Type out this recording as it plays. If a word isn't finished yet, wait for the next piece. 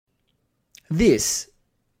This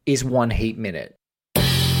is One Heat Minute.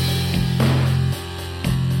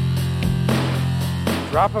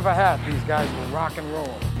 Drop of a hat, these guys will rock and roll.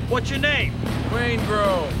 What's your name? Wayne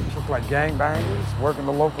Grove. Look like gangbangers, working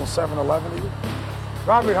the local 7-Eleven even.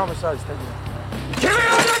 Robbery, homicides, take it. Give me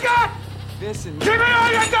all you got! Listen, Give me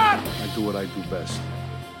all you got! I do what I do best.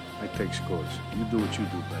 I take scores. You do what you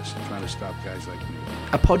do best. Trying to stop guys like me.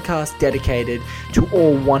 A podcast dedicated to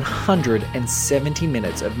all 170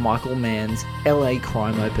 minutes of Michael Mann's LA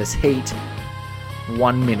crime opus Heat,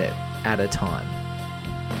 1 minute at a time.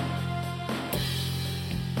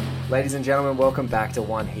 Ladies and gentlemen, welcome back to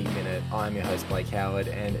One Heat Minute. I'm your host, Blake Howard,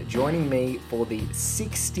 and joining me for the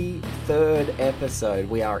 63rd episode,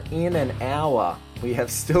 we are in an hour. We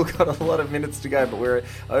have still got a lot of minutes to go, but we're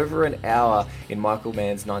over an hour in Michael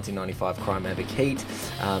Mann's 1995 crime epic Heat.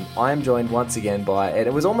 I am joined once again by, and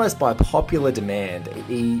it was almost by popular demand,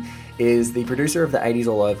 he is the producer of the 80s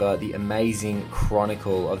All Over, the amazing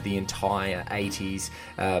chronicle of the entire 80s,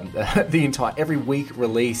 every week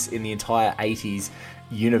release in the entire 80s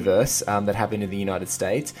universe that happened in the United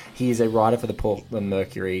States. He is a writer for the Portland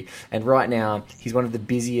Mercury, and right now he's one of the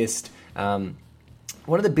busiest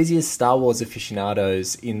Star Wars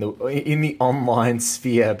aficionados in the online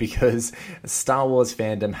sphere, because Star Wars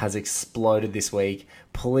fandom has exploded this week.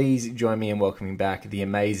 Please join me in welcoming back the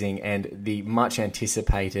amazing and the much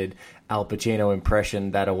anticipated Al Pacino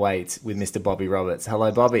impression that awaits with Mr. Bobby Roberts.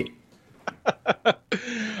 Hello, Bobby.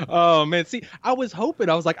 Oh man, see, I was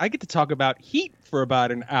like, I get to talk about Heat for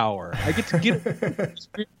about an hour. I get to get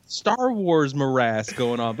Star Wars morass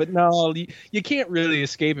going on, but no, you can't really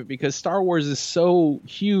escape it, because Star Wars is so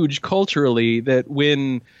huge culturally that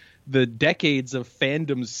when the decades of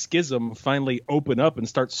fandom schism finally open up and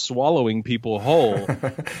start swallowing people whole,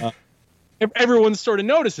 everyone sort of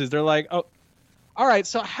notices. They're like, oh, all right,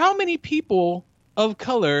 so how many people of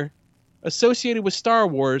color associated with Star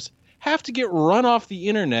Wars have to get run off the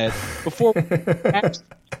internet before we actually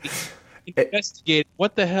investigate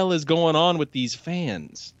what the hell is going on with these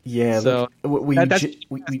fans? Yeah, so we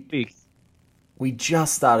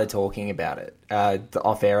just started talking about it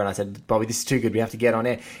off air, and I said, Bobby, this is too good. We have to get on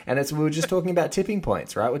air. And we were just talking about tipping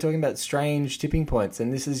points, right? We're talking about strange tipping points,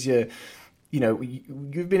 and this is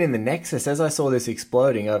you've been in the nexus. As I saw this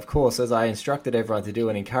exploding, of course, as I instructed everyone to do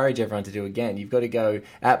and encourage everyone to do again, you've got to go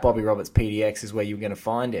at Bobby Roberts PDX is where you're going to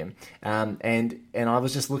find him. And I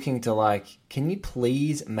was just looking to can you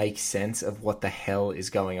please make sense of what the hell is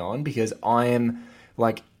going on? Because I am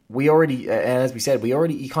as we said,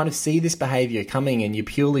 you kind of see this behavior coming, and you're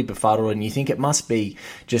purely befuddled, and you think it must be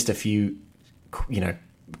just a few,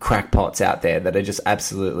 crackpots out there that are just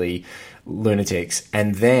absolutely lunatics.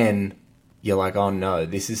 And then you're like, oh no,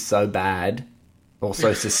 this is so bad or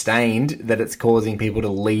so sustained that it's causing people to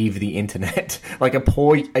leave the internet. Like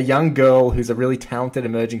a young girl who's a really talented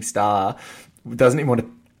emerging star doesn't even want to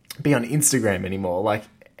be on Instagram anymore. Like,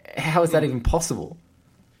 how is that even possible?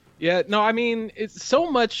 Yeah, no, I mean, it's so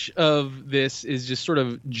much of this is just sort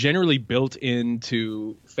of generally built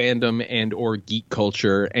into fandom and or geek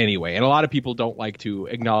culture anyway. And a lot of people don't like to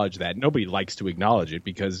acknowledge that. Nobody likes to acknowledge it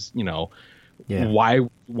because, why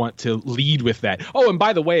want to lead with that? Oh, and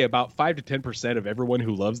by the way, about 5 to 10% of everyone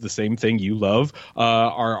who loves the same thing you love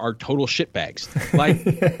are total shitbags. Like,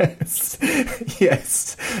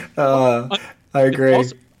 yes, I agree.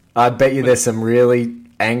 Also, I bet you there's some really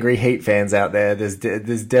angry Heat fans out there. There's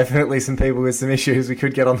definitely some people with some issues we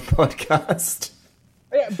could get on the podcast.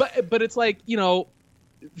 Yeah, but it's like,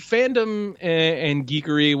 fandom and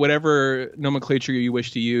geekery, whatever nomenclature you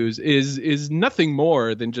wish to use, is nothing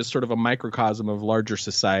more than just sort of a microcosm of larger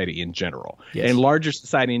society in general. Yes. And larger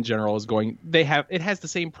society in general it has the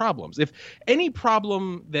same problems. If any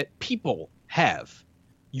problem that people have,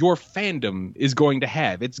 your fandom is going to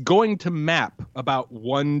have. It's going to map about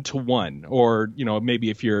 1-to-1, or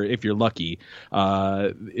maybe if you're lucky,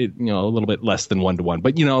 a little bit less than 1-to-1.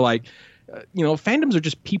 But fandoms are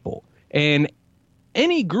just people, and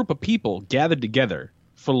any group of people gathered together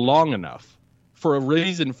for long enough, for a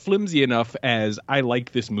reason flimsy enough as I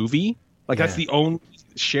like this movie, that's the only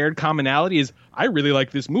shared commonality is I really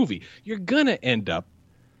like this movie. You're gonna end up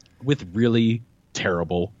with really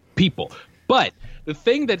terrible people. But the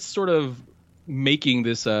thing that's sort of making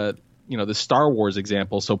this, the Star Wars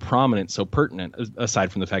example so prominent, so pertinent,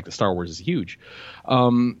 aside from the fact that Star Wars is huge,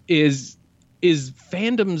 is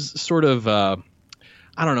fandom's sort of, I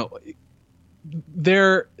don't know,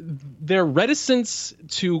 their reticence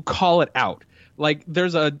to call it out. Like,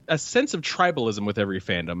 there's a sense of tribalism with every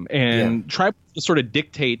fandom, and tribalism sort of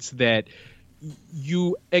dictates that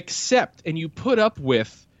you accept and you put up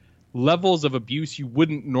with levels of abuse you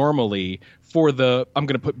wouldn't normally for the, I'm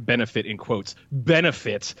going to put benefit in quotes,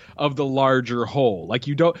 benefit of the larger whole. Like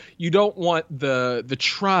you don't want the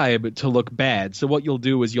tribe to look bad. So what you'll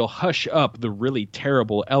do is you'll hush up the really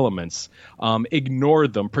terrible elements, ignore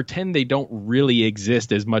them, pretend they don't really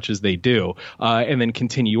exist as much as they do, and then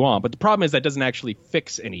continue on. But the problem is that doesn't actually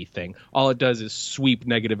fix anything. All it does is sweep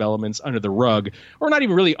negative elements under the rug, or not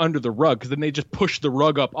even really under the rug, because then they just push the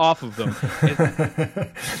rug up off of them.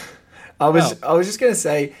 I was just going to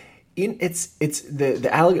say, it's the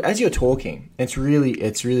as you're talking, it's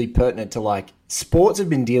really pertinent to, like, sports have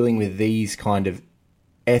been dealing with these kind of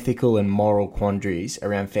ethical and moral quandaries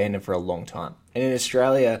around fandom for a long time. And in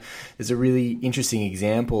Australia, there's a really interesting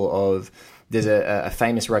example of, there's a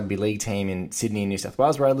famous rugby league team in Sydney and New South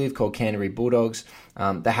Wales where I live called Canterbury Bulldogs.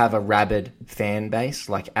 They have a rabid fan base,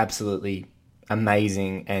 like absolutely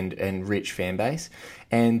amazing and rich fan base.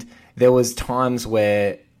 And there was times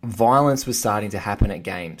where violence was starting to happen at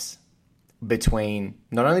games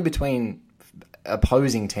not only between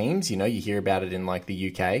opposing teams. You know, you hear about it in like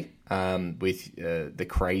the UK with the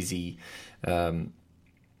crazy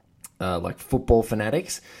like football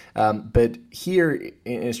fanatics. But here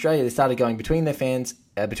in Australia, they started going between their fans,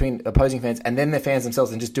 between opposing fans, and then their fans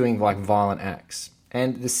themselves, and just doing like violent acts.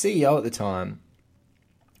 And the CEO at the time,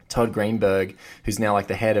 Todd Greenberg, who's now like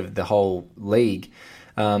the head of the whole league,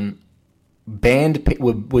 was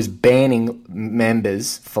banning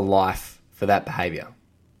members for life for that behavior.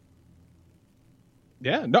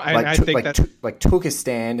 Yeah, no, I think that took a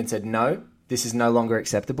stand and said, no, this is no longer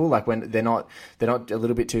acceptable. Like when they're not a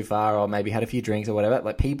little bit too far, or maybe had a few drinks or whatever.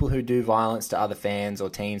 Like people who do violence to other fans or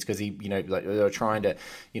teams because they're trying to,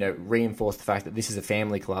 reinforce the fact that this is a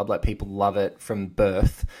family club. Like people love it from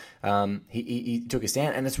birth. He took a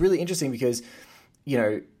stand, and it's really interesting because,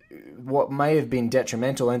 what may have been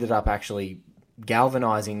detrimental ended up actually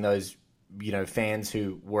galvanizing those, fans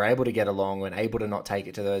who were able to get along and able to not take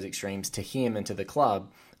it to those extremes, to him and to the club.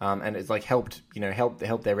 And it's like helped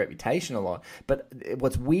their reputation a lot. But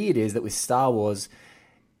what's weird is that with Star Wars,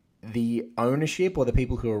 the ownership or the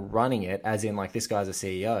people who are running it, as in like this guy's a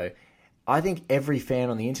CEO, I think every fan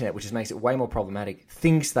on the internet, which just makes it way more problematic,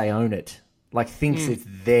 thinks they own it, like thinks it's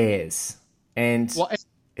theirs, and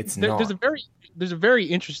it's not. There's a very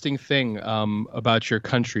interesting thing about your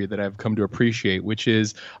country that I've come to appreciate, which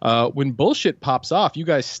is when bullshit pops off, you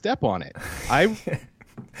guys step on it. I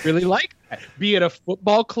really like that. Be it a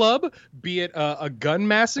football club, be it a gun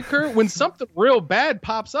massacre. When something real bad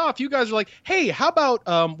pops off, you guys are like, hey, how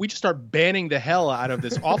about we just start banning the hell out of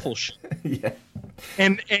this awful shit? Yeah.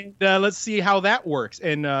 And let's see how that works.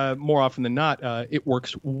 And more often than not, it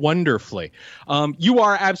works wonderfully. You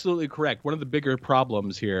are absolutely correct. One of the bigger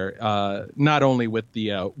problems here, not only with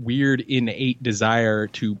the weird innate desire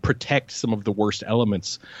to protect some of the worst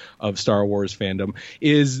elements of Star Wars fandom,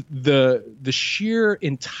 is the sheer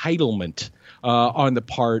entitlement on the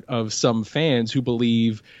part of some fans who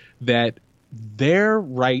believe that their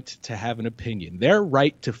right to have an opinion, their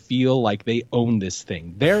right to feel like they own this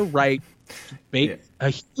thing, their right make a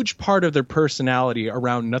huge part of their personality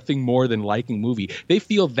around nothing more than liking movie. They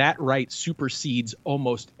feel that right supersedes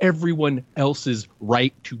almost everyone else's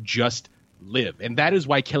right to just live. And that is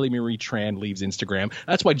why Kelly Marie Tran leaves Instagram.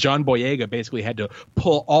 That's why John Boyega basically had to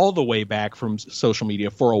pull all the way back from social media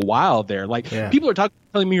for a while there. People are talking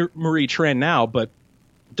about Kelly Marie Tran now, but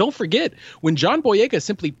don't forget when John Boyega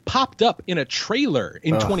simply popped up in a trailer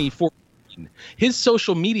in 2014, his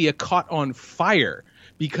social media caught on fire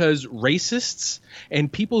because racists and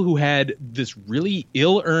people who had this really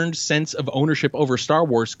ill-earned sense of ownership over Star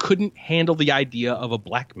Wars couldn't handle the idea of a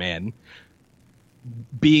black man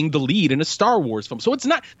being the lead in a Star Wars film. So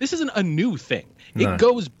this isn't a new thing. No. It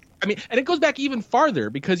goes back even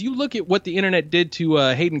farther, because you look at what the internet did to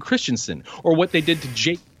Hayden Christensen, or what they did to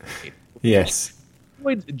Jake. Yes.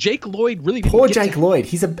 Jake Lloyd really poor Jake Lloyd.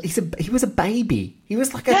 He was a baby. He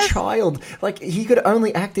was like a child. Like he could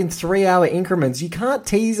only act in 3-hour increments. You can't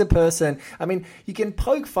tease a person. I mean, you can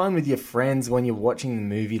poke fun with your friends when you're watching the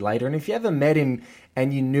movie later, and if you ever met him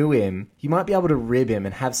and you knew him, you might be able to rib him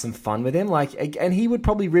and have some fun with him. Like, and he would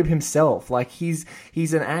probably rib himself. Like he's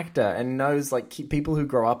an actor and knows, like, people who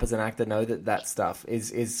grow up as an actor know that stuff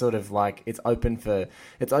is sort of like it's open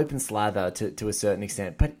slather to a certain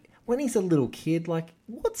extent, but when he's a little kid, like,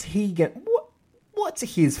 what's his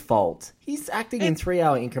fault? He's acting in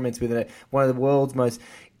 3-hour increments with one of the world's most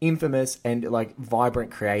infamous and like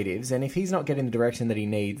vibrant creatives, and if he's not getting the direction that he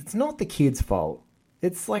needs, it's not the kid's fault.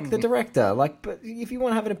 It's like the director. Like, but if you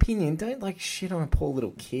want to have an opinion, don't like shit on a poor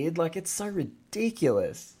little kid. Like, it's so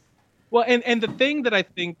ridiculous. Well, and the thing that I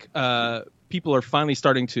think people are finally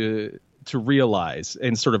starting to realize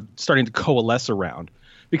and sort of starting to coalesce around,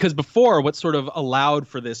 Because before, what sort of allowed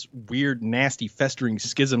for this weird, nasty, festering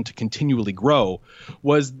schism to continually grow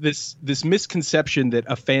was this misconception that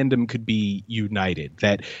a fandom could be united,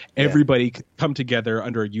 that everybody could come together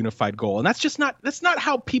under a unified goal. And that's not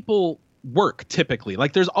how people work typically.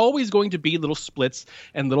 Like, there's always going to be little splits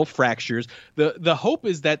and little fractures. The hope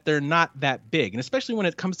is that they're not that big, and especially when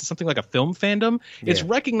it comes to something like a film fandom, it's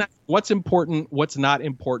recognizing what's important, what's not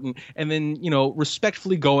important, and then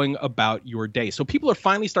respectfully going about your day. So people are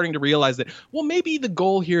finally starting to realize that, well, maybe the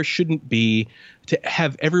goal here shouldn't be to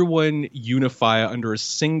have everyone unify under a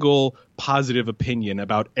single positive opinion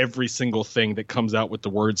about every single thing that comes out with the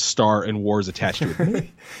words Star and Wars attached to it.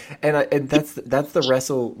 and that's the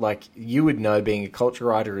wrestle, like you would know being a culture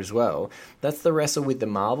writer as well. That's the wrestle with the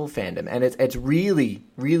Marvel fandom, and it's really,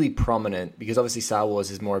 really prominent because obviously Star Wars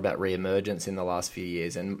is more about re-emergence in the last few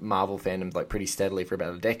years, and Marvel fandom, like pretty steadily for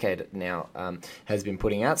about a decade now, has been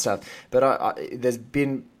putting out stuff. But there's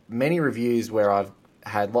been many reviews where I've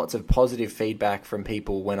had lots of positive feedback from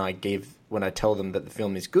people when I tell them that the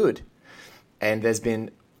film is good. And there's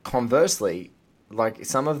been, conversely, like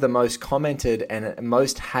some of the most commented and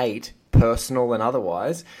most hate, personal and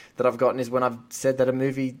otherwise, that I've gotten is when I've said that a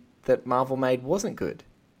movie that Marvel made wasn't good.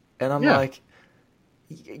 And I'm like,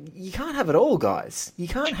 you can't have it all, guys. You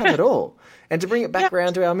can't have it all. And to bring it back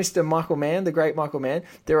around to our Mr. Michael Mann, the great Michael Mann,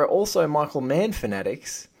 there are also Michael Mann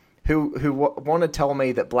fanatics who want to tell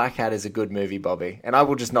me that Black Hat is a good movie, Bobby, and I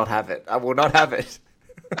will just not have it. I will not have it.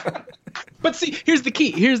 But see, here's the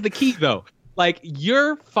key, though. Like,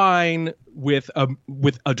 you're fine with a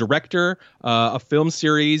director, a film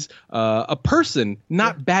series, a person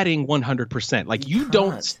not batting 100%. Like, you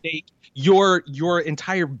don't stake your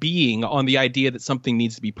entire being on the idea that something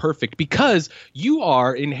needs to be perfect, because you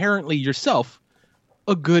are inherently yourself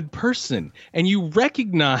a good person, and you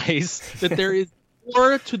recognize that there is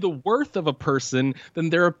more to the worth of a person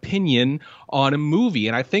than their opinion on a movie.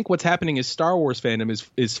 And I think what's happening is Star Wars fandom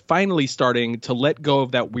is finally starting to let go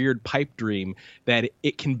of that weird pipe dream that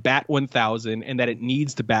it can bat 1,000 and that it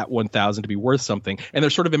needs to bat 1,000 to be worth something. And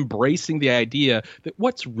they're sort of embracing the idea that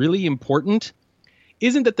what's really important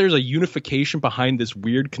isn't that there's a unification behind this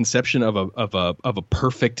weird conception of a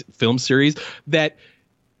perfect film series, that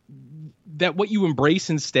what you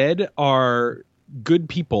embrace instead are good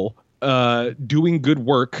people doing good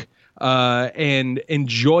work and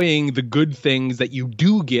enjoying the good things that you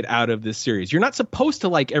do get out of this series. You're not supposed to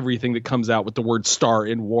like everything that comes out with the word Star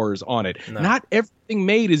and Wars on it. No. Not everything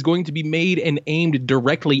made is going to be made and aimed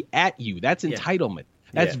directly at you. That's entitlement.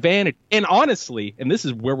 That's vanity. And honestly, and this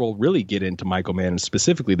is where we'll really get into Michael Mann, and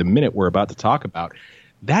specifically the minute we're about to talk about,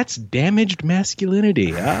 that's damaged masculinity.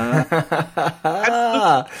 You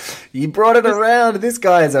brought it around. This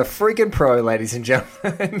guy is a freaking pro, ladies and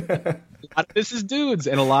gentlemen. A lot of this is dudes,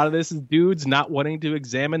 and a lot of this is dudes not wanting to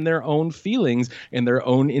examine their own feelings and their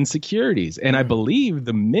own insecurities. And I believe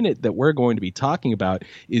the minute that we're going to be talking about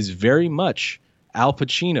is very much Al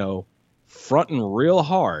Pacino fronting real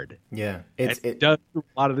hard. Yeah. It does through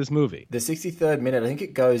a lot of this movie. The 63rd minute, I think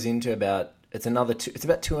it goes into about... It's about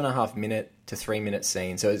 2.5 minute to 3 minute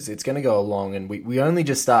scene, so it's going to go along, and we only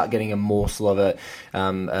just start getting a morsel of it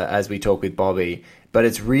as we talk with Bobby. But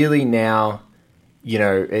it's really now,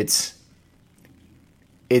 it's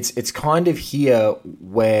kind of here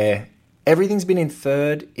where everything's been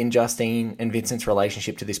inferred in Justine and Vincent's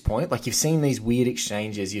relationship to this point. Like, you've seen these weird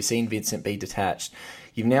exchanges, you've seen Vincent be detached.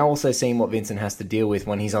 You've now also seen what Vincent has to deal with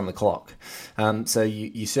when he's on the clock. So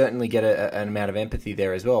you certainly get an amount of empathy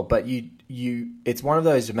there as well. But it's one of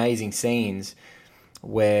those amazing scenes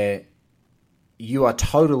where you are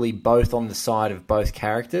totally both on the side of both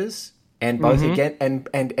characters, and both and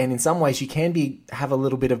in some ways you can have a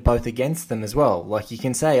little bit of both against them as well. Like, you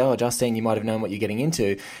can say, oh, Justine, you might have known what you're getting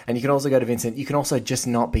into, and you can also go to Vincent, you can also just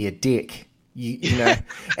not be a dick. You know,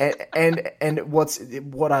 and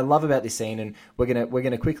what I love about this scene, and we're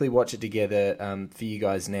gonna quickly watch it together for you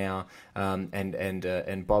guys now,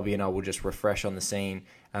 and Bobby and I will just refresh on the scene,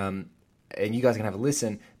 and you guys can have a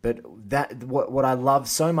listen. But what I love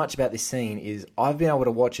so much about this scene is I've been able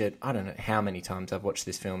to watch it. I don't know how many times I've watched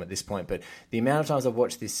this film at this point, but the amount of times I've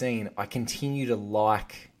watched this scene, I continue to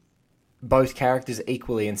like both characters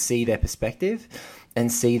equally and see their perspective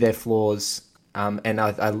and see their flaws. And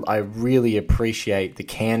I really appreciate the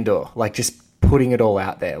candor, like just putting it all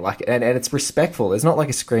out there, like, and it's respectful. It's not like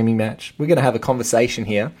a screaming match. We're going to have a conversation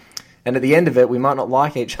here, and at the end of it, we might not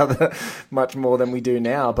like each other much more than we do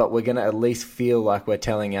now, but we're going to at least feel like we're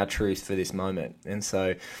telling our truth for this moment. And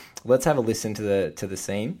so, let's have a listen to the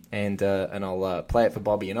scene, and I'll play it for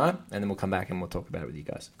Bobby and I, and then we'll come back and we'll talk about it with you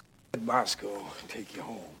guys. Bosco, take you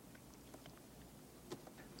home.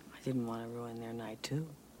 I didn't want to ruin their night, too.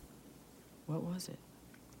 What was it?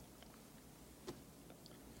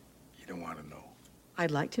 You don't want to know.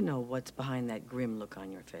 I'd like to know what's behind that grim look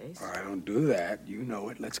on your face. I don't do that. You know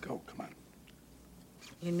it. Let's go. Come on.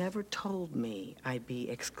 You never told me I'd be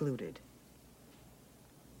excluded.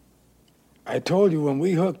 I told you when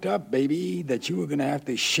we hooked up, baby, that you were going to have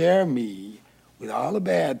to share me with all the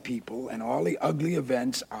bad people and all the ugly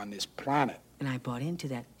events on this planet. And I bought into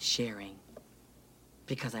that sharing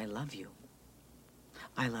because I love you.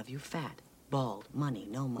 I love you fat, bald, money,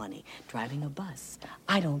 no money, driving a bus.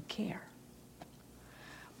 I don't care.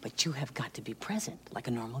 But you have got to be present like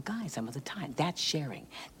a normal guy some of the time. That's sharing.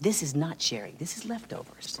 This is not sharing. This is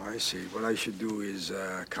leftovers. I see. What I should do is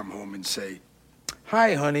come home and say,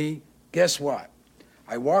 "Hi, honey. Guess what?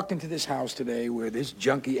 I walked into this house today where this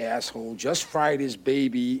junkie asshole just fried his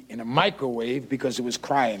baby in a microwave because it was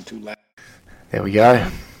crying too loud." There we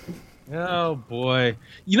go. Oh boy,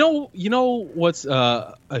 you know what's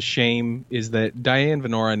a shame is that Diane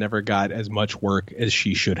Venora never got as much work as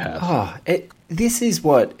she should have. This is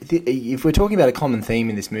what, if we're talking about a common theme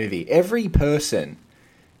in this movie, every person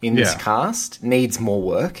in this cast needs more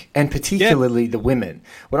work, and particularly the women.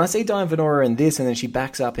 When I see Diane Venora in this, and then she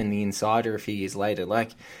backs up in The Insider a few years later,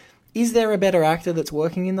 like, is there a better actor that's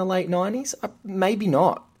working in the late 90s? Maybe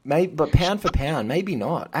not. But pound for pound, maybe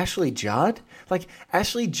not. Ashley Judd? Like,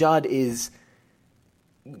 Ashley Judd is,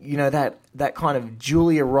 you know, that kind of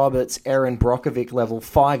Julia Roberts, Erin Brockovich level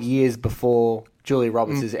 5 years before Julia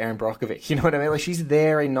Roberts is Erin Brockovich. You know what I mean? Like, she's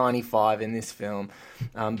there in 95 in this film.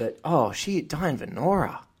 Diane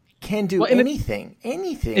Venora can do anything.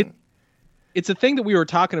 It's a thing that we were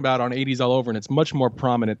talking about on 80s All Over, and it's much more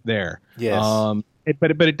prominent there. Yes.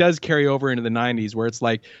 But it does carry over into the 90s, where it's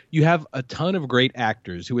like you have a ton of great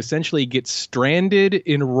actors who essentially get stranded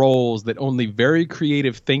in roles that only very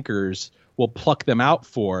creative thinkers will pluck them out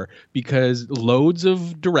for, because loads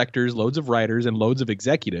of directors, loads of writers, and loads of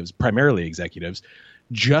executives, primarily executives,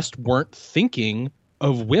 just weren't thinking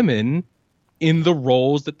of women in the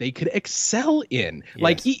roles that they could excel in.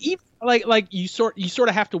 Yes. Like you sort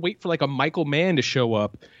of have to wait for like a Michael Mann to show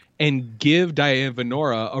up and give Diane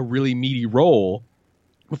Venora a really meaty role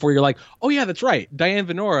before you're like, oh yeah, that's right, Diane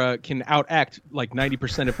Venora can outact like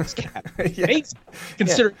 90% of this cast. Amazing.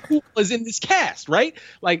 Consider who was in this cast, right?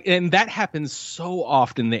 Like, and that happens so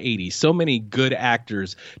often in the 80s. So many good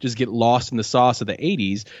actors just get lost in the sauce of the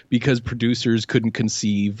 80s because producers couldn't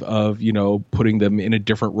conceive of, you know, putting them in a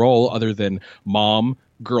different role other than mom,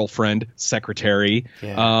 girlfriend, secretary.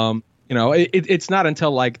 You know, it's not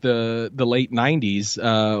until like the late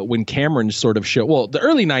 90s when Cameron sort of the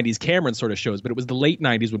early 90s Cameron sort of shows, but it was the late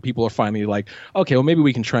 90s when people are finally like, okay, well, maybe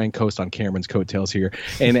we can try and coast on Cameron's coattails here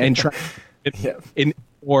and try in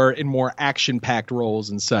more action-packed roles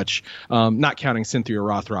and such, not counting Cynthia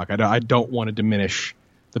Rothrock. I don't want to diminish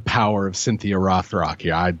the power of Cynthia Rothrock.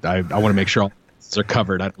 Yeah, I want to make sure all are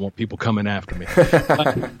covered. I don't want people coming after me.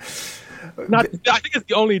 I think it's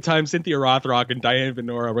the only time Cynthia Rothrock and Diane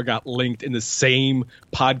Venora got linked in the same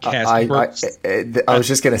podcast. I was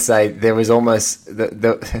just going to say, there was almost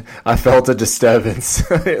I felt a disturbance.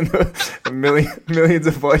 Millions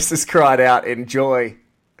of voices cried out in joy.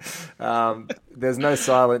 There's no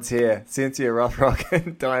silence here. Cynthia Rothrock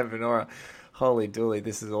and Diane Venora. Holy dooly,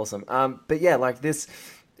 this is awesome. But yeah, like this.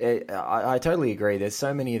 I totally agree. There's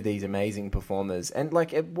so many of these amazing performers, and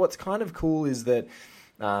like what's kind of cool is that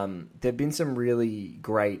there've been some really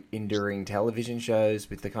great enduring television shows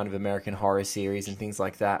with the kind of American Horror series and things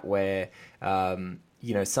like that, where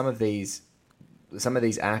you know, some of these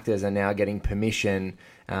actors are now getting permission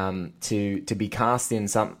to be cast in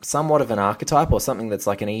somewhat of an archetype or something that's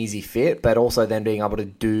like an easy fit, but also then being able to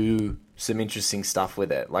do some interesting stuff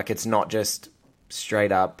with it. Like, it's not just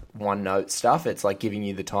straight up one note stuff. It's like giving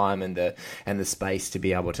you the time and the space to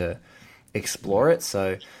be able to explore it.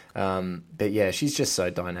 So but yeah, she's just so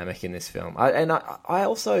dynamic in this film. I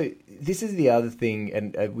also, this is the other thing,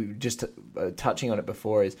 and we were just touching on it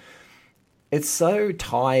before, is it's so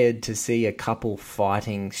tired to see a couple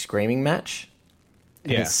fighting screaming match.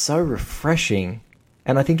 And it's so refreshing.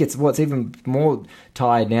 And I think it's what's even more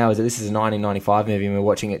tired now is that this is a 1995 movie and we're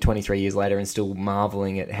watching it 23 years later and still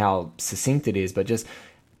marveling at how succinct it is, but just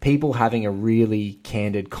people having a really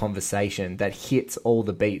candid conversation that hits all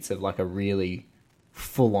the beats of like a really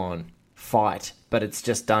full-on fight, but it's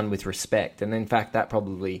just done with respect. And in fact, that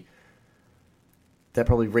probably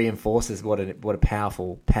reinforces what a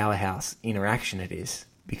powerful powerhouse interaction it is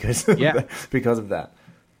because of that.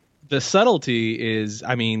 The subtlety is,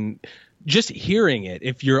 I mean, just hearing it,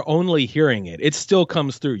 if you're only hearing it, it still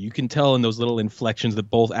comes through. You can tell in those little inflections that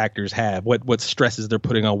both actors have, what stresses they're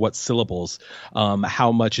putting on what syllables,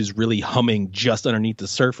 how much is really humming just underneath the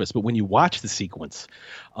surface. But when you watch the sequence,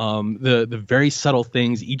 the very subtle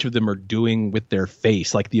things each of them are doing with their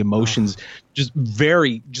face, like the emotions just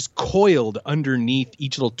coiled underneath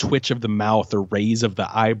each little twitch of the mouth or raise of the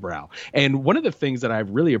eyebrow. And one of the things that I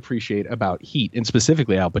really appreciate about Heat, and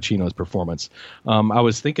specifically Al Pacino's performance, I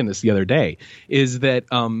was thinking this the other day, is that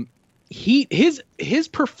his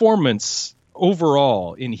performance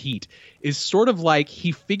overall in Heat is sort of like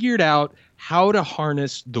he figured out how to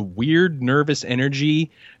harness the weird nervous energy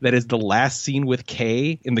that is the last scene with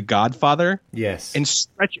Kay in The Godfather. Yes. And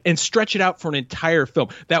stretch it out for an entire film.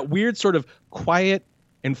 That weird sort of quiet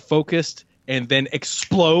and focused and then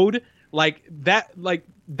explode like that and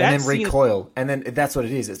then recoil. And then that's what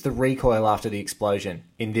it is. It's the recoil after the explosion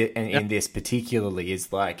in this particularly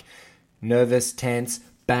is like nervous, tense,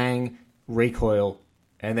 bang, recoil,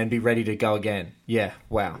 and then be ready to go again. Yeah.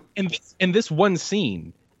 Wow. And this one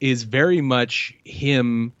scene is very much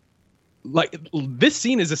him. Like this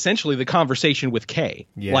scene is essentially the conversation with Kay.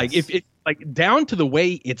 Yes. Like if it like down to the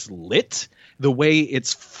way it's lit, the way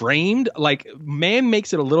it's framed, like Man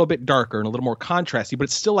makes it a little bit darker and a little more contrasty, but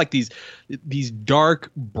it's still like these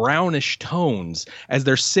dark brownish tones as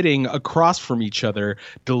they're sitting across from each other,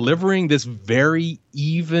 delivering this very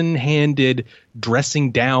even-handed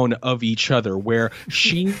dressing down of each other where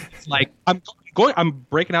she's like, I'm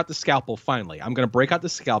breaking out the scalpel finally. I'm going to break out the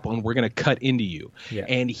scalpel and we're going to cut into you. Yeah.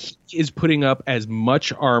 And he is putting up as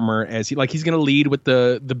much armor as he's going to lead with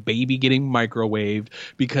the baby getting microwaved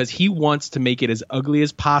because he wants to make it as ugly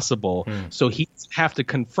as possible. So he doesn't have to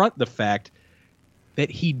confront the fact that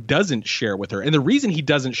he doesn't share with her. And the reason he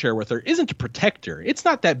doesn't share with her isn't to protect her. It's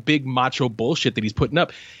not that big macho bullshit that he's putting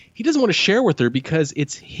up. He doesn't want to share with her because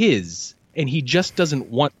it's his and he just doesn't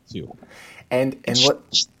want to. And what...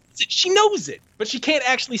 She knows it, but she can't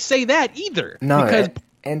actually say that either. No, because,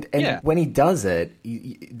 when he does it,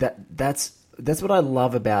 that's what I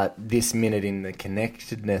love about this minute in the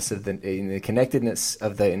connectedness of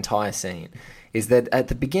the entire scene, is that at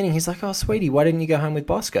the beginning he's like, "Oh, sweetie, why didn't you go home with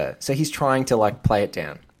Bosco?" So he's trying to like play it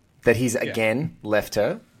down that he's again left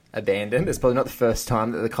her abandoned. It's probably not the first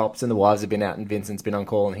time that the cops and the wives have been out and Vincent's been on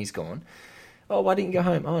call and he's gone. Oh, why didn't you go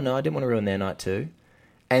home? Oh no, I didn't want to ruin their night too.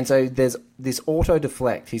 And so there's this auto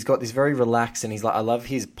deflect. He's got this very relaxed, and he's like, I love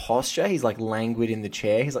his posture. He's like languid in the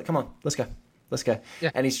chair. He's like, come on, let's go.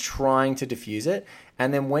 Yeah. And he's trying to diffuse it.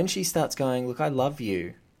 And then when she starts going, look, I love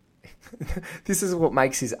you. This is what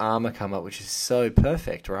makes his armor come up, which is so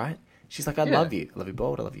perfect, right? She's like, I love you. I love you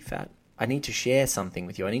bald. I love you fat. I need to share something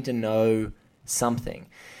with you. I need to know something.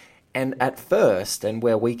 And at first, and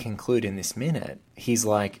where we conclude in this minute, he's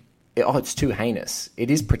like, oh, it's too heinous. It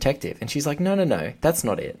is protective. And she's like, no, that's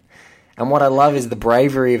not it. And what I love is the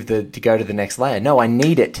bravery of to go to the next layer. No, I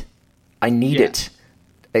need it. I need it.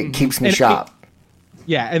 It keeps me sharp.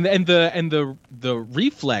 And the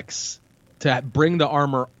reflex to bring the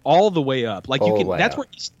armor all the way up. Like you can, that's where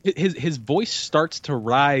his voice starts to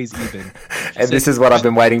rise even. And this is what I've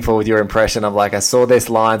been waiting for with your impression. I'm like, I saw these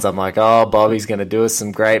lines. I'm like, oh, Bobby's going to do us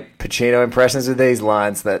some great Pacino impressions with these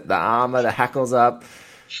lines. That the armor, the hackles up.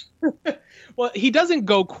 Well, he doesn't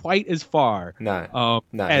go quite as far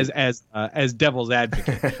as Devil's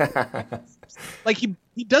Advocate. Like he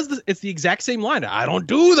does this. It's the exact same line. I don't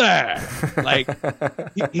do that. Like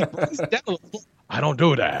he brings Devil. I don't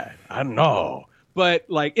do that. I don't know. But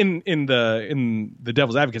like in the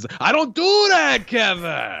Devil's Advocate, I don't do that,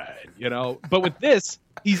 Kevin. You know. But with this,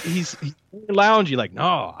 he's loungy. Like,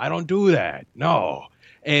 no, I don't do that. No.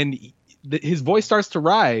 And his voice starts to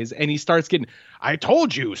rise, and he starts getting, I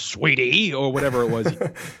told you, sweetie, or whatever it was.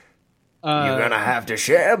 You're going to have to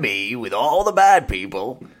share me with all the bad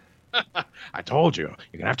people. I told you,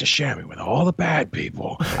 you're going to have to share me with all the bad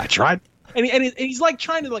people. I tried. And he's like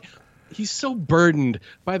trying to like, he's so burdened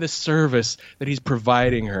by the service that he's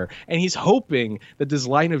providing her. And he's hoping that this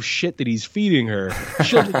line of shit that he's feeding her,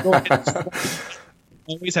 she'll just go ahead and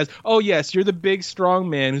always has, oh yes, you're the big strong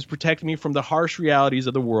man who's protecting me from the harsh realities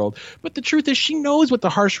of the world. But the truth is, she knows what the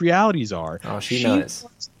harsh realities are. Oh, she knows.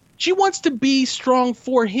 She wants to be strong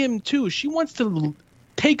for him too. She wants to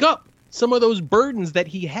take up some of those burdens that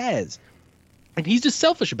he has. And he's just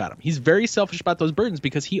selfish about them. He's very selfish about those burdens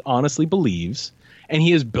because he honestly believes, and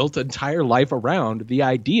he has built an entire life around the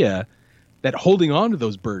idea that holding on to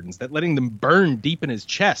those burdens, that letting them burn deep in his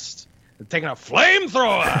chest, taking a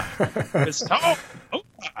flamethrower.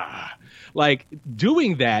 Like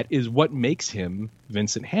doing that is what makes him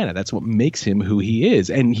Vincent Hanna. That's what makes him who he is.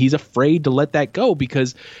 And he's afraid to let that go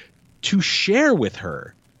because to share with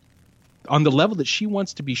her on the level that she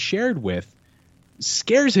wants to be shared with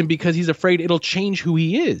scares him because he's afraid it'll change who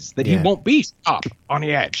he is, that he won't be up on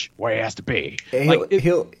the edge where he has to be.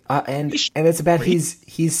 And it's about his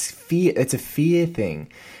fear. It's a fear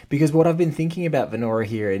thing, because what I've been thinking about Venora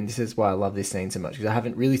here, and this is why I love this scene so much, because I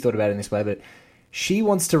haven't really thought about it in this way, but she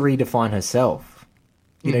wants to redefine herself.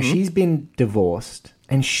 You know, she's been divorced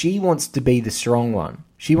and she wants to be the strong one.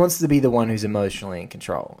 She wants to be the one who's emotionally in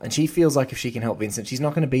control. And she feels like if she can help Vincent, she's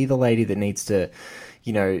not going to be the lady that needs to,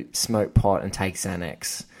 you know, smoke pot and take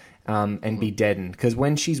Xanax and be deadened. Because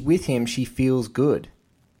when she's with him, she feels good.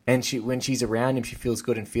 And when she's around him, she feels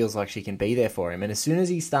good and feels like she can be there for him. And as soon as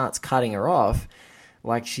he starts cutting her off,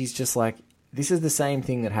 like, she's just like, this is the same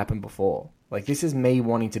thing that happened before. Like, this is me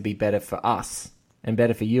wanting to be better for us and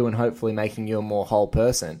better for you, and hopefully making you a more whole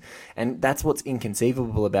person. And that's what's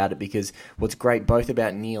inconceivable about it, because what's great both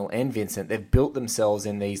about Neil and Vincent, they've built themselves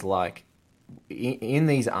in these, like, in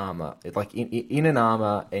these armor, like in an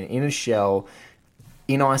armor and in a shell,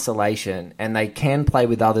 in isolation, and they can play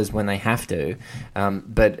with others when they have to,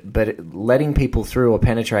 but letting people through or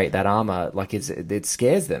penetrate that armor, like, it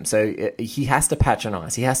scares them. So he has to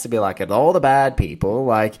patronize. He has to be like, at all the bad people,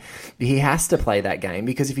 like, he has to play that game,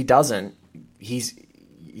 because if he doesn't, he's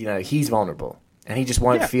vulnerable, and he just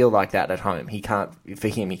won't feel like that at home. He can't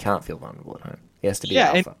feel vulnerable at home. He has to be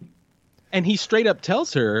alpha. And he straight up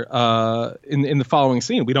tells her in the following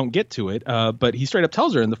scene, we don't get to it, but he straight up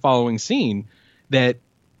tells her in the following scene that,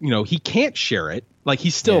 you know, he can't share it. Like,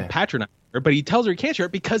 he's still patronizing her, but he tells her he can't share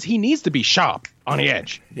it because he needs to be sharp on the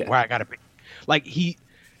edge where I gotta be. Like,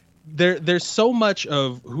 there's so much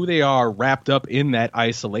of who they are wrapped up in that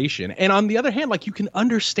isolation. And on the other hand, like, you can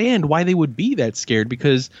understand why they would be that scared,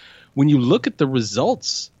 because when you look at the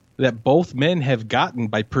results that both men have gotten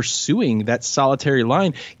by pursuing that solitary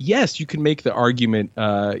line, yes, you can make the argument,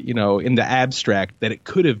 you know, in the abstract that it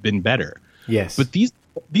could have been better. Yes. But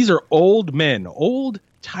these are old men,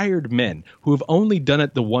 tired men who have only done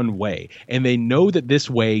it the one way, and they know that this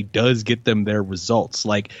way does get them their results.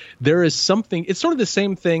 Like, there is something, it's sort of the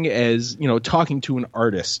same thing as, you know, talking to an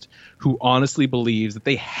artist who honestly believes that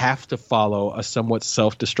they have to follow a somewhat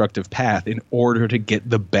self-destructive path in order to get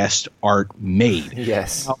the best art made.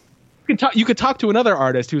 Yes. You could talk to another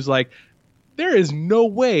artist who's like, there is no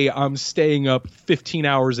way I'm staying up 15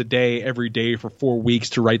 hours a day every day for 4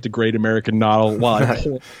 weeks to write the great American novel while I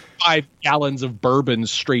pour 5 gallons of bourbon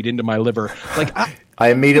straight into my liver. Like, I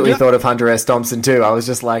immediately thought of Hunter S. Thompson too. I was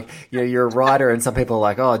just like, you know, you're a writer, and some people are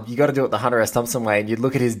like, oh, you got to do it the Hunter S. Thompson way. And you'd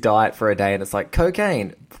look at his diet for a day, and it's like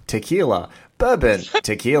cocaine, tequila, bourbon,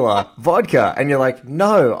 tequila, vodka. And you're like,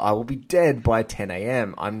 no, I will be dead by 10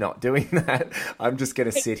 a.m. I'm not doing that. I'm just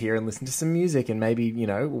going to sit here and listen to some music and maybe, you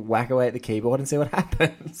know, whack away at the keyboard and see what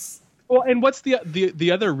happens. Well, and what's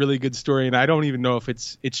the other really good story, and I don't even know if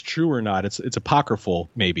it's true or not. It's apocryphal,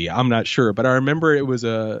 maybe. I'm not sure. But I remember it was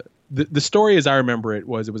the story as I remember it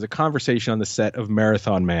was a conversation on the set of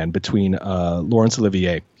Marathon Man between Laurence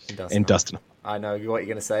Olivier and Dustin. I know what you're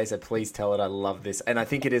going to say, so please tell it. I love this. And I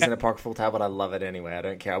think it is an apocryphal tale, but I love it anyway. I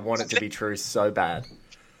don't care. I want it to be true so bad.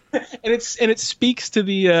 And it speaks to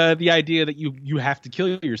the idea that you have to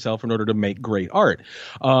kill yourself in order to make great art.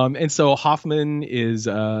 And so Hoffman is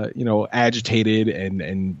you know, agitated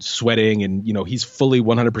and sweating, and you know, he's fully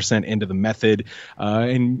 100% into the method.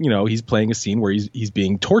 And you know, he's playing a scene where he's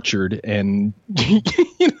being tortured, and you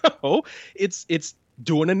know, it's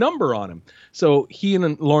doing a number on him. So he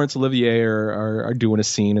and Laurence Olivier are doing a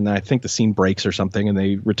scene, and I think the scene breaks or something, and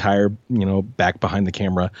they retire, you know, back behind the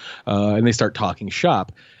camera, and they start talking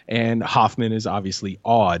shop. And Hoffman is obviously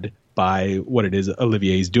awed by what it is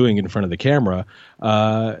Olivier's doing in front of the camera,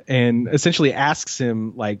 and essentially asks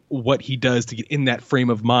him like what he does to get in that frame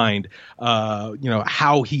of mind, you know,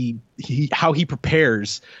 how he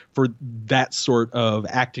prepares for that sort of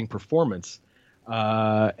acting performance.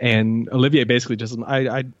 And Olivier basically just,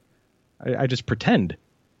 I just pretend,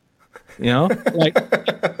 you know, like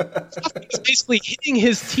he's basically hitting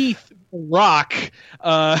his teeth rock,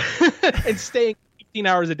 and staying 15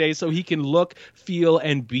 hours a day so he can look, feel,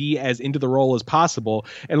 and be as into the role as possible.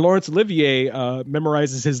 And Laurence Olivier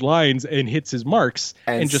memorizes his lines and hits his marks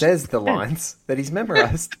and just says the lines that he's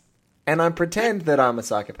memorized. And I pretend that I'm a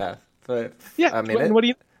psychopath for a minute. And what do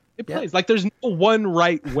you? It plays like there's no one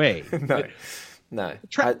right way. No.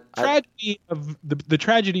 The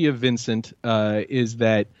tragedy of Vincent is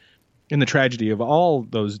that, and the tragedy of all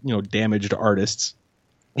those, you know, damaged artists,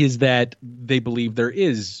 is that they believe there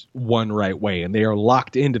is one right way, and they are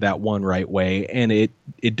locked into that one right way, and it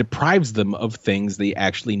deprives them of things they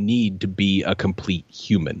actually need to be a complete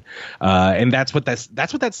human. And that's what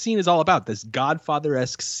that scene is all about. This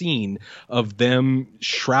Godfather-esque scene of them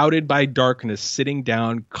shrouded by darkness, sitting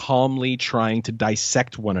down calmly, trying to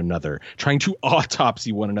dissect one another, trying to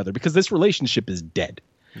autopsy one another, because this relationship is dead.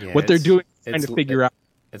 Yeah, what they're doing is trying to figure out.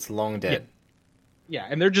 It's long dead. Yeah,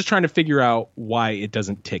 and they're just trying to figure out why it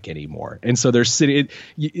doesn't tick anymore. And so they're sitting.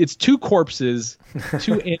 It's two corpses,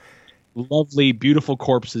 two lovely, beautiful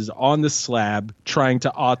corpses on the slab trying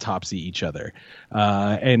to autopsy each other,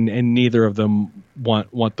 and neither of them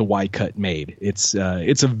want the Y cut made. It's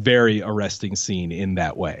a very arresting scene in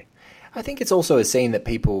that way. I think it's also a scene that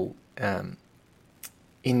people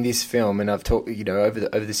in this film, and I've talked, over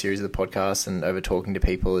the series of the podcast and over talking to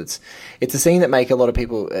people, it's a scene that make a lot of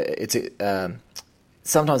people.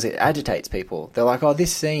 Sometimes it agitates people. They're like, "Oh,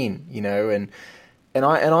 this scene," and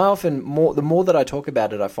I often the more that I talk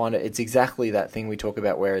about it, I find it's exactly that thing we talk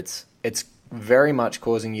about, where it's very much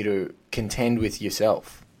causing you to contend with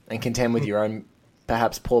yourself and contend with your own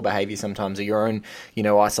perhaps poor behavior sometimes, or your own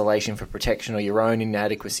isolation for protection, or your own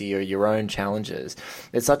inadequacy, or your own challenges.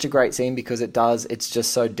 It's such a great scene because it's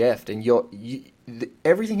just so deft, and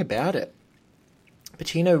everything about it.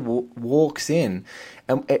 Pacino walks in,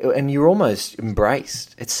 and you're almost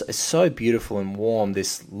embraced. It's so beautiful and warm,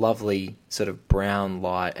 this lovely sort of brown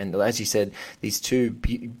light. And as you said, these two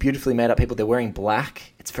beautifully made up people, they're wearing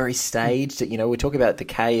black. It's very staged. We talk about the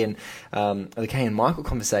Kay and Michael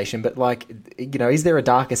conversation, but is there a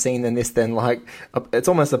darker scene than this? Than it's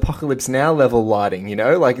almost Apocalypse Now level lighting.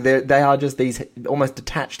 They are just these almost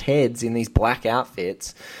detached heads in these black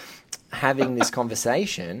outfits, having this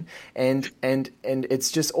conversation, and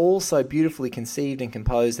it's just all so beautifully conceived and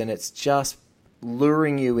composed, and it's just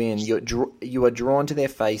luring you in. You are drawn to their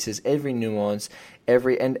faces, every nuance,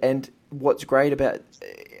 and what's great about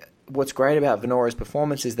Venora's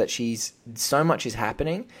performance is that so much is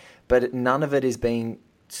happening, but none of it is being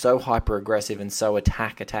so hyper aggressive and so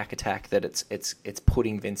attack that it's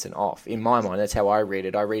putting Vincent off. In my mind, that's how I read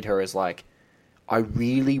it. I read her as I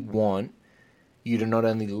really want you to not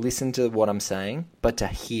only listen to what I'm saying, but to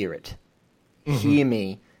hear it. Mm-hmm. Hear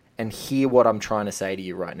me and hear what I'm trying to say to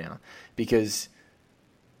you right now. Because,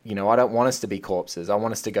 I don't want us to be corpses. I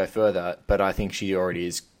want us to go further, but I think she already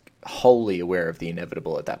is wholly aware of the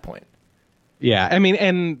inevitable at that point. Yeah, I mean,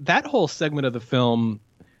 and that whole segment of the film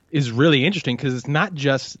is really interesting because it's not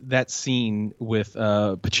just that scene with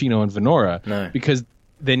Pacino and Venora. No. Because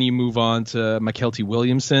then you move on to Mykelti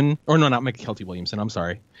Williamson. Or no, not Mykelti Williamson, I'm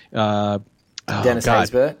sorry. Dennis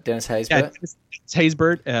Haysbert. Yeah, Dennis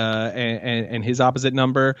Haysbert and his opposite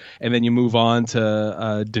number, and then you move on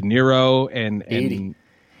to De Niro and Edie.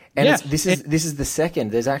 And this is the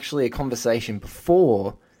second. There's actually a conversation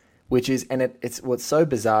before, which is, and it's what's so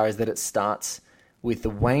bizarre is that it starts with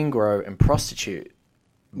the Waingro and prostitute.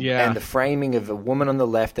 Yeah, and the framing of a woman on the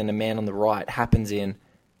left and a man on the right happens in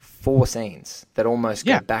 4 scenes that almost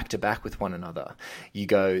go back to back with one another. You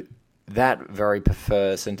go that very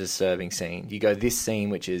perverse and disturbing scene. You go this scene,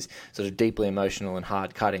 which is sort of deeply emotional and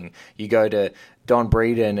hard cutting. You go to Don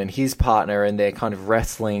Breeden and his partner, and they're kind of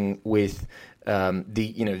wrestling with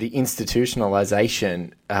the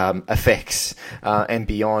institutionalization effects and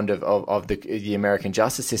beyond of the American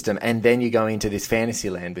justice system. And then you go into this fantasy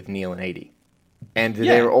land with Neil and Edie, and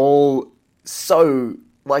they're all so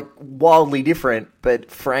wildly different,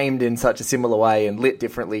 but framed in such a similar way and lit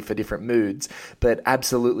differently for different moods. But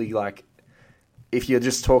absolutely, if you're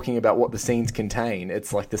just talking about what the scenes contain,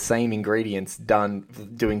 it's the same ingredients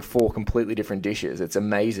doing 4 completely different dishes. It's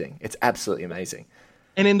amazing. It's absolutely amazing.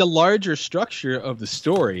 And in the larger structure of the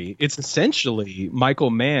story, it's essentially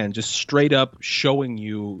Michael Mann just straight up showing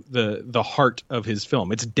you the heart of his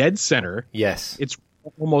film. It's dead center. Yes. It's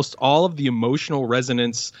almost all of the emotional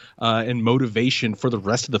resonance and motivation for the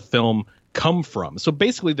rest of the film come from. So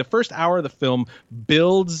basically the first hour of the film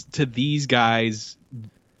builds to these guys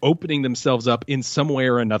opening themselves up in some way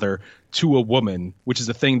or another to a woman, which is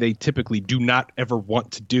a thing they typically do not ever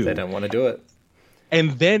want to do. They don't want to do it.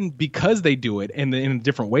 And then because they do it and in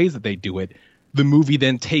different ways that they do it, the movie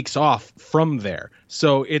then takes off from there.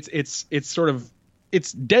 So it's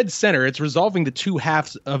dead center. It's resolving the 2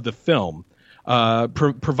 halves of the film.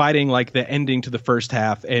 Providing the ending to the first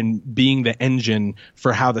half and being the engine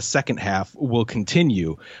for how the second half will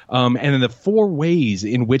continue. And then the 4 ways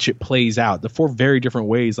in which it plays out, the 4 very different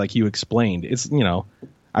ways, like you explained, it's,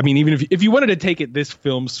 I mean, even if you wanted to take it this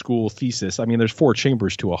film school thesis, I mean, there's 4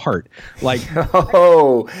 chambers to a heart.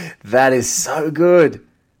 Oh, that is so good.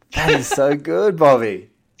 That is so good,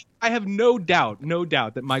 Bobby. I have no doubt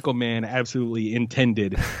that Michael Mann absolutely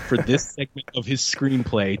intended for this segment of his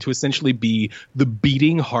screenplay to essentially be the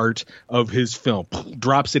beating heart of his film.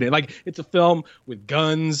 Drops it in. Like, it's a film with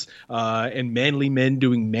guns and manly men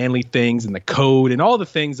doing manly things and the code and all the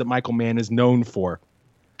things that Michael Mann is known for.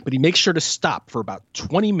 But he makes sure to stop for about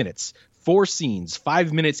 20 minutes, 4 scenes,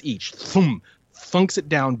 5 minutes each. Thunks it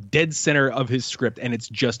down dead center of his script, and it's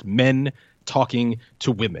just men talking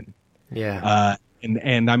to women. Yeah.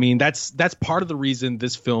 And I mean, that's part of the reason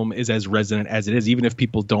this film is as resonant as it is, even if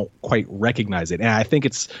people don't quite recognize it. And I think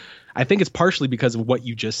it's partially because of what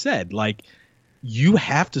you just said. Like, you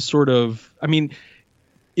have to sort of, I mean,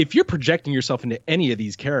 if you're projecting yourself into any of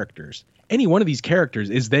these characters, any one of these characters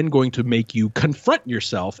is then going to make you confront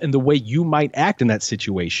yourself and the way you might act in that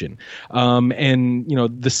situation. And, you know,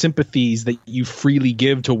 the sympathies that you freely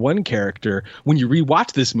give to one character, when you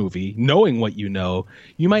rewatch this movie, knowing what you know,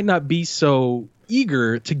 you might not be so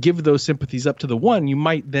eager to give those sympathies up to the one. You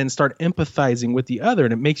might then start empathizing with the other,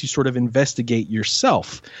 and it makes you sort of investigate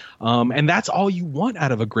yourself. And that's all you want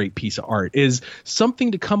out of a great piece of art, is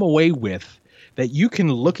something to come away with that you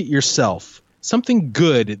can look at yourself, something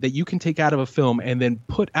good that you can take out of a film and then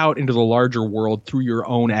put out into the larger world through your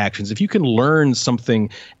own actions. If you can learn something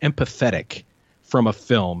empathetic from a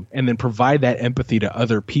film and then provide that empathy to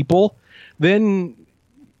other people, then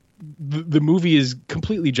the movie is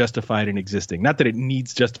completely justified in existing. Not that it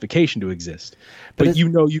needs justification to exist, but you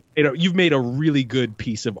know you've made a really good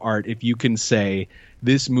piece of art if you can say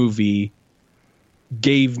this movie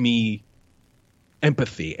gave me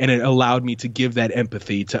empathy and it allowed me to give that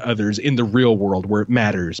empathy to others in the real world where it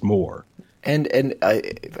matters more. And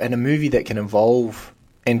a movie that can evolve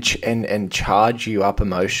and charge you up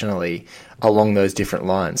emotionally along those different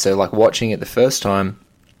lines. So like watching it the first time,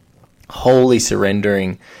 wholly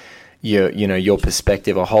surrendering your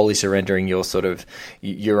perspective, or wholly surrendering your sort of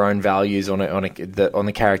your own values on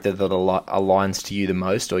the character that aligns to you the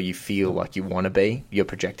most, or you feel like you want to be. You're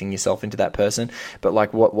projecting yourself into that person. But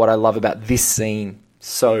like what I love about this scene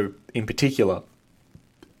so in particular,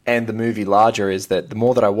 and the movie larger, is that the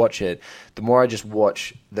more that I watch it, the more I just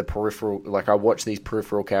watch the peripheral. Like I watch these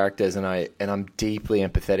peripheral characters, and I'm deeply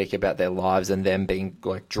empathetic about their lives and them being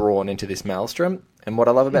like drawn into this maelstrom. And what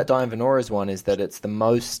I love about Diane Venora's one is that it's the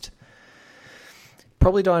most.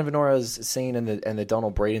 Probably Diane Venora's scene and the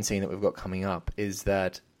Donald Breeden scene that we've got coming up is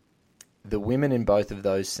that the women in both of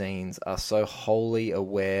those scenes are so wholly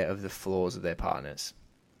aware of the flaws of their partners,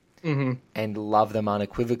 and love them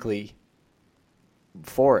unequivocally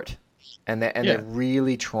for it, and they're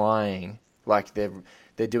really trying, like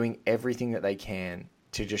they're doing everything that they can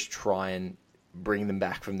to just try and bring them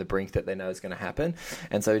back from the brink that they know is going to happen.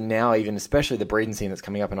 And so now, even especially the Breeden scene that's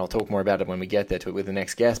coming up, and I'll talk more about it when we get there to it with the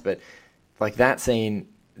next guest, but like that scene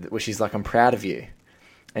where she's like, I'm proud of you.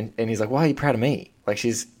 And he's like, why are you proud of me? Like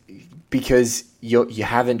because you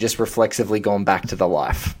haven't just reflexively gone back to the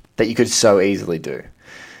life that you could so easily do.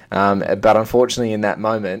 But unfortunately in that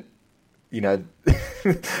moment, you know,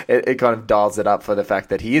 it kind of dials it up for the fact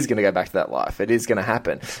that he is going to go back to that life. It is going to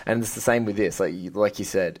happen. And it's the same with this. Like you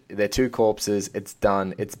said, they're two corpses. It's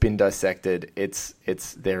done. It's been dissected. It's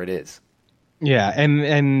there it is. Yeah,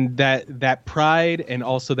 and that pride and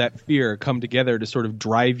also that fear come together to sort of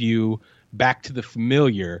drive you back to the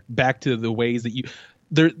familiar, back to the ways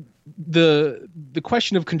that the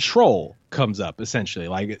question of control comes up essentially.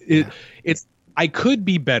 Like it's I could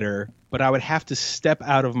be better, but I would have to step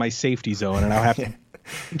out of my safety zone, and I would have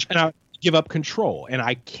to give up control, and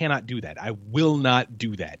I cannot do that. I will not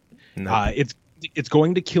do that. No. It's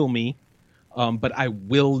going to kill me. But I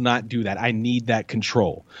will not do that. I need that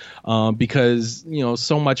control because, you know,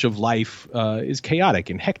 so much of life is chaotic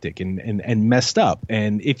and hectic and messed up.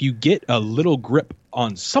 And if you get a little grip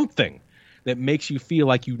on something that makes you feel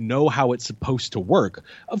like you know how it's supposed to work,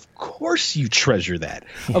 of course you treasure that.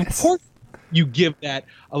 Yes. Of course you give that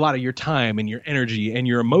a lot of your time and your energy and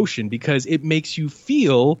your emotion, because it makes you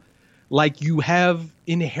feel like you have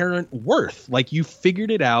inherent worth, like you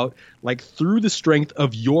figured it out, like through the strength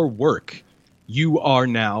of your work. You are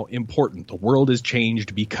now important. The world has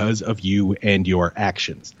changed because of you and your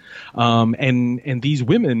actions. And these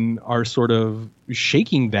women are sort of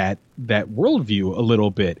shaking that worldview a little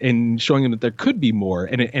bit and showing them that there could be more.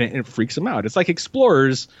 And it freaks them out. It's like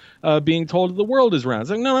explorers being told the world is round.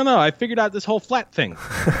 It's like, no. I figured out this whole flat thing.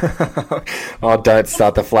 Oh, don't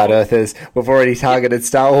start the flat earthers. We've already targeted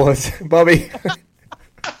Star Wars. Bobby.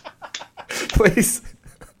 Please.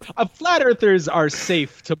 Flat earthers are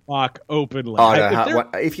safe to mock openly. Oh, no,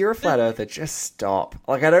 if you're a flat earther, just stop.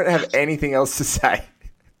 Like, I don't have anything else to say.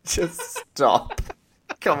 Just stop.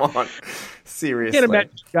 Come on. I Seriously. can't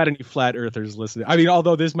imagine you got any flat earthers listening. I mean,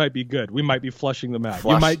 although this might be good. We might be flushing them out.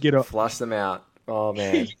 You might get a... Flush them out. Oh,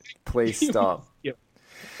 man. Please stop. Yeah.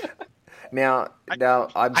 Now,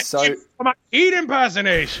 I'm so... My Eat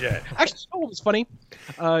impersonation. Actually, you know what was funny?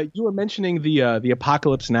 You were mentioning the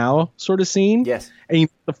Apocalypse Now sort of scene. Yes. And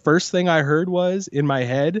the first thing I heard was, in my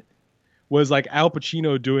head, was like Al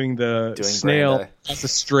Pacino doing snail Brando. as a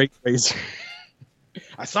straight razor.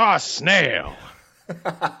 I saw a snail.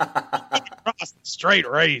 Across the straight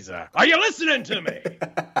razor. Are you listening to me?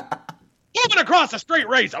 Moving across the straight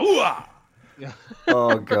razor. Ooh-ah.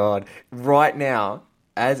 Oh, God. Right now,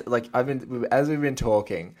 as we've been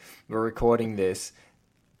talking, we're recording this,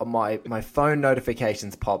 my phone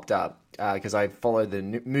notifications popped up because I follow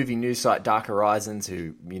the movie news site Dark Horizons,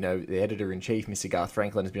 who, you know, the editor-in-chief, Mr. Garth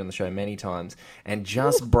Franklin, has been on the show many times. And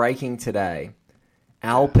just breaking today,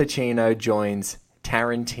 Al Pacino joins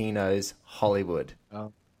Tarantino's Hollywood.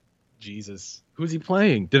 Oh, Jesus. Who's he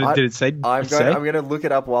playing? Did it say? I'm going to look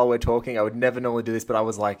it up while we're talking. I would never normally do this, but I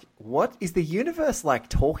was like, what? Is the universe, like,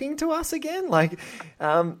 talking to us again? Like,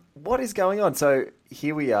 what is going on? So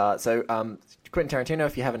here we are. So Quentin Tarantino,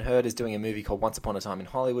 if you haven't heard, is doing a movie called Once Upon a Time in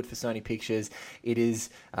Hollywood for Sony Pictures. It is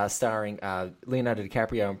starring Leonardo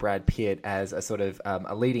DiCaprio and Brad Pitt as a sort of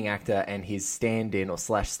a leading actor and his stand-in or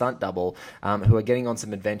 / stunt double who are getting on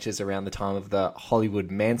some adventures around the time of the Hollywood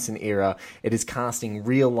Manson era. It is casting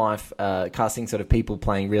casting sort of people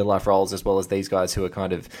playing real-life roles, as well as these guys who are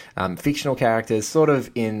kind of fictional characters, sort of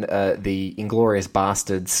in the Inglourious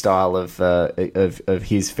Basterds style of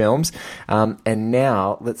his films. And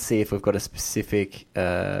now, let's see if we've got a specific...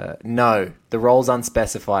 no, the role's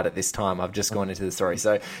unspecified at this time. I've just gone into the story.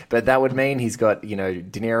 But that would mean he's got, you know,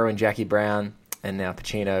 De Niro and Jackie Brown, and now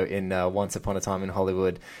Pacino in Once Upon a Time in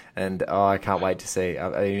Hollywood. And I can't wait to see.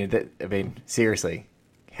 I mean, seriously,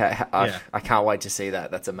 I can't wait to see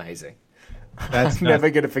that. That's amazing. I'm never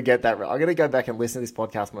going to forget that. I'm going to go back and listen to this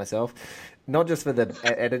podcast myself, not just for the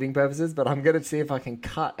editing purposes, but I'm going to see if I can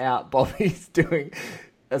cut out Bobby's doing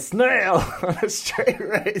a snail on a straight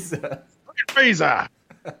razor. Razor.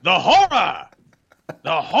 The horror.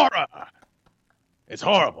 The horror. It's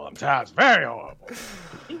horrible. I'm telling you, it's very horrible.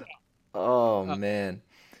 Oh man.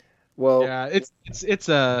 Well, yeah, it's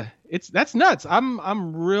that's nuts.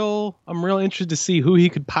 I'm real interested to see who he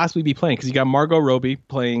could possibly be playing, because you got Margot Robbie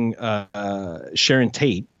playing Sharon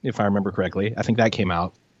Tate, if I remember correctly. I think that came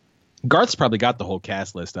out. Garth's probably got the whole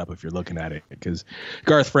cast list up if you're looking at it, because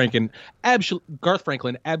Garth Franklin, absolute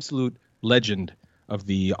legend of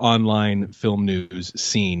the online film news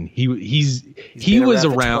scene. He was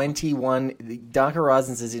around 21. Dark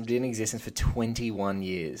Horizons has been in existence for 21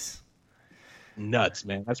 years. Nuts,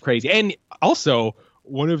 man. That's crazy. And also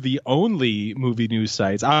one of the only movie news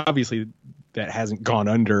sites, obviously, that hasn't gone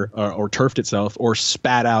under or turfed itself or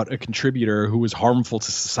spat out a contributor who was harmful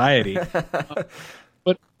to society.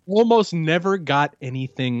 But almost never got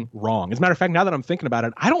anything wrong. As a matter of fact, now that I'm thinking about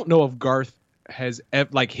it, I don't know if Garth has,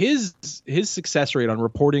 like, his success rate on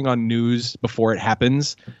reporting on news before it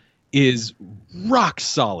happens is rock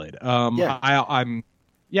solid. I've got,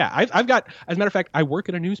 as a matter of fact, I work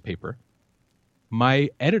at a newspaper. My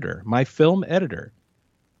film editor,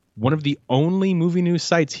 one of the only movie news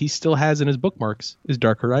sites he still has in his bookmarks is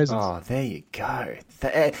Dark Horizons. Oh, there you go.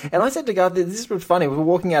 And I said to Garth, this was funny. We were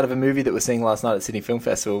walking out of a movie that we were seeing last night at Sydney Film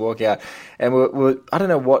Festival. We walk out, and we I don't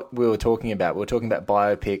know what we were talking about. We were talking about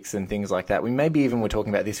biopics and things like that. We maybe even were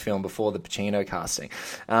talking about this film before the Pacino casting.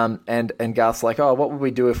 And Garth's like, oh, what would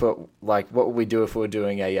we do if we were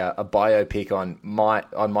doing a biopic on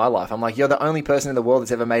my life? I'm like, you're the only person in the world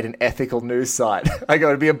that's ever made an ethical news site. I go,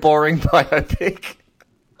 it'd be a boring biopic.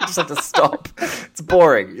 I just have to stop. It's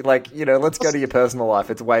boring. Like, you know, let's go to your personal life.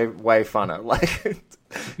 It's way funner. Like,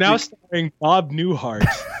 now starring Bob Newhart,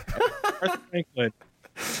 Garth Franklin,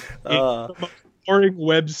 the most boring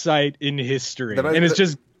website in history, and it's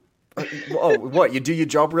just. Oh, what? You do your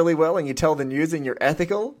job really well, and you tell the news, and you're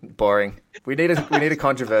ethical? Boring. We need a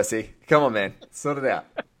controversy. Come on, man, sort it out.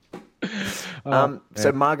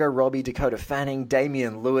 So Margot Robbie, Dakota Fanning,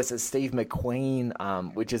 Damian Lewis as Steve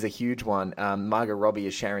McQueen, which is a huge one. Margot Robbie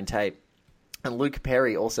as Sharon Tate, and Luke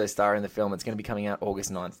Perry also star in the film. It's going to be coming out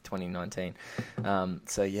August 9th, 2019.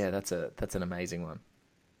 So yeah, that's an amazing one.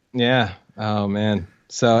 Yeah. Oh man.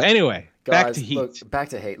 So anyway, guys, back to Heat. Back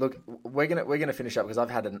to Heat. Look, we're gonna finish up because I've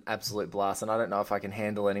had an absolute blast, and I don't know if I can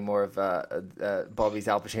handle any more of Bobby's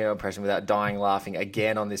Al Pacino impression without dying laughing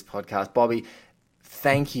again on this podcast. Bobby,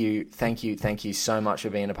 thank you so much for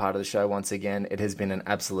being a part of the show once again. It has been an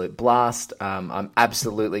absolute blast. I'm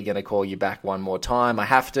absolutely going to call you back one more time. I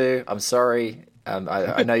have to. I'm sorry.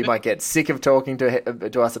 I know you might get sick of talking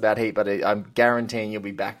to us about Heat, but I'm guaranteeing you'll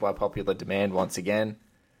be back by popular demand once again.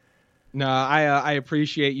 No, I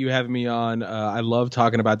appreciate you having me on. I love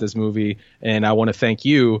talking about this movie, and I want to thank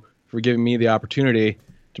you for giving me the opportunity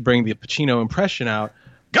to bring the Pacino impression out.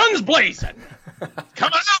 Guns blazing!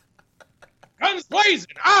 Coming out! Guns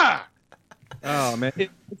blazing! Ah! Oh, man.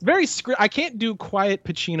 It's very I can't do quiet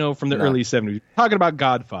Pacino from the early 70s. We're talking about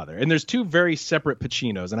Godfather. And there's two very separate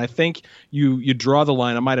Pacinos. And I think you draw the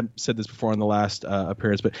line. I might have said this before in the last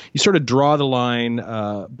appearance, but you sort of draw the line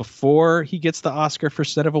before he gets the Oscar for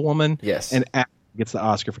Scent of a Woman. Yes. And after he gets the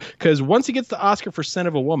Oscar. Because once he gets the Oscar for Scent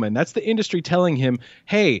of a Woman, that's the industry telling him,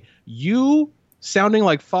 hey, you sounding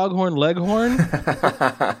like Foghorn Leghorn,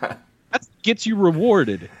 that gets you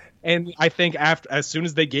rewarded. And I think as soon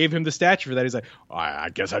as they gave him the statue for that, he's like, I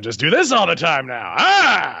guess I just do this all the time now.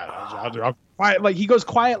 I'll quiet, like he goes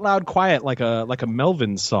quiet, loud, quiet, like a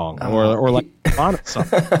Melvin song or like a Bonnet song.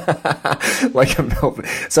 Like a Melvin.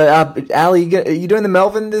 So, Al, you doing the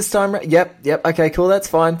Melvin this time? Yep. Okay, cool. That's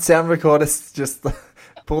fine. Sound recordist, just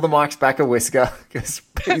pull the mics back a whisker because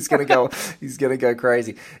he's gonna go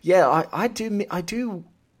crazy. Yeah, I do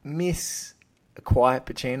miss a quiet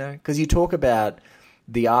Pacino because you talk about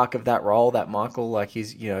the arc of that role, that Michael, like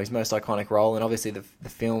his most iconic role, and obviously the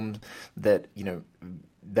film that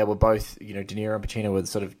they were both, De Niro and Pacino were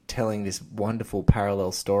sort of telling this wonderful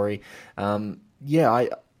parallel story. I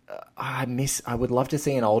would love to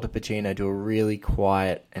see an older Pacino do a really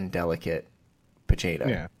quiet and delicate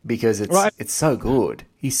Pacino, because it's so good.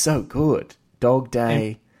 He's so good. Dog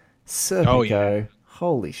Day, Serpico,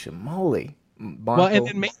 holy shamoly, Michael. Well, and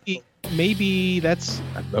then maybe that's.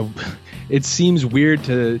 It seems weird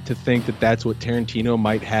to think that that's what Tarantino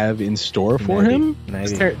might have in store for him.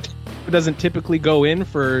 Maybe Tarantino doesn't typically go in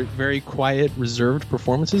for very quiet, reserved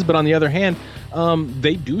performances, but on the other hand,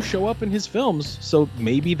 they do show up in his films. So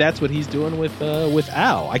maybe that's what he's doing with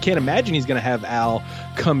Al. I can't imagine he's going to have Al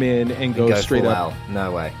come in and go straight up. Al.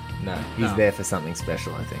 No way. No, he's there for something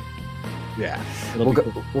special, I think. Yeah. Well,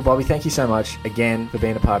 Bobby, thank you so much again for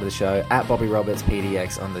being a part of the show. At Bobby Roberts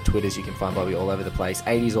PDX on the Twitters. You can find Bobby all over the place.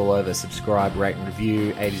 80s All Over, subscribe, rate and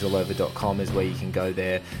review. 80sallover.com is where you can go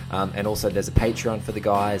there. And also there's a Patreon for the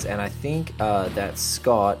guys. And I think that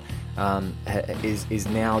Scott is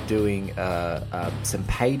now doing some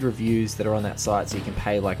paid reviews that are on that site, so you can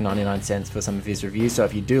pay like 99 cents for some of his reviews. So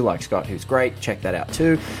if you do like Scott, who's great, check that out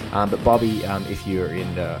too. But Bobby, if you're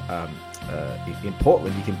in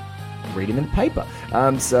Portland, you can read him in the paper.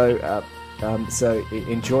 So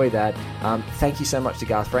enjoy that. Thank you so much to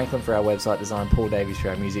Garth Franklin for our website design, Paul Davies for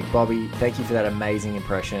our music. Bobby, thank you for that amazing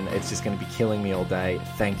impression. It's just going to be killing me all day.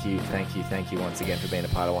 Thank you once again for being a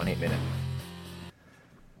part of One Hit Minute.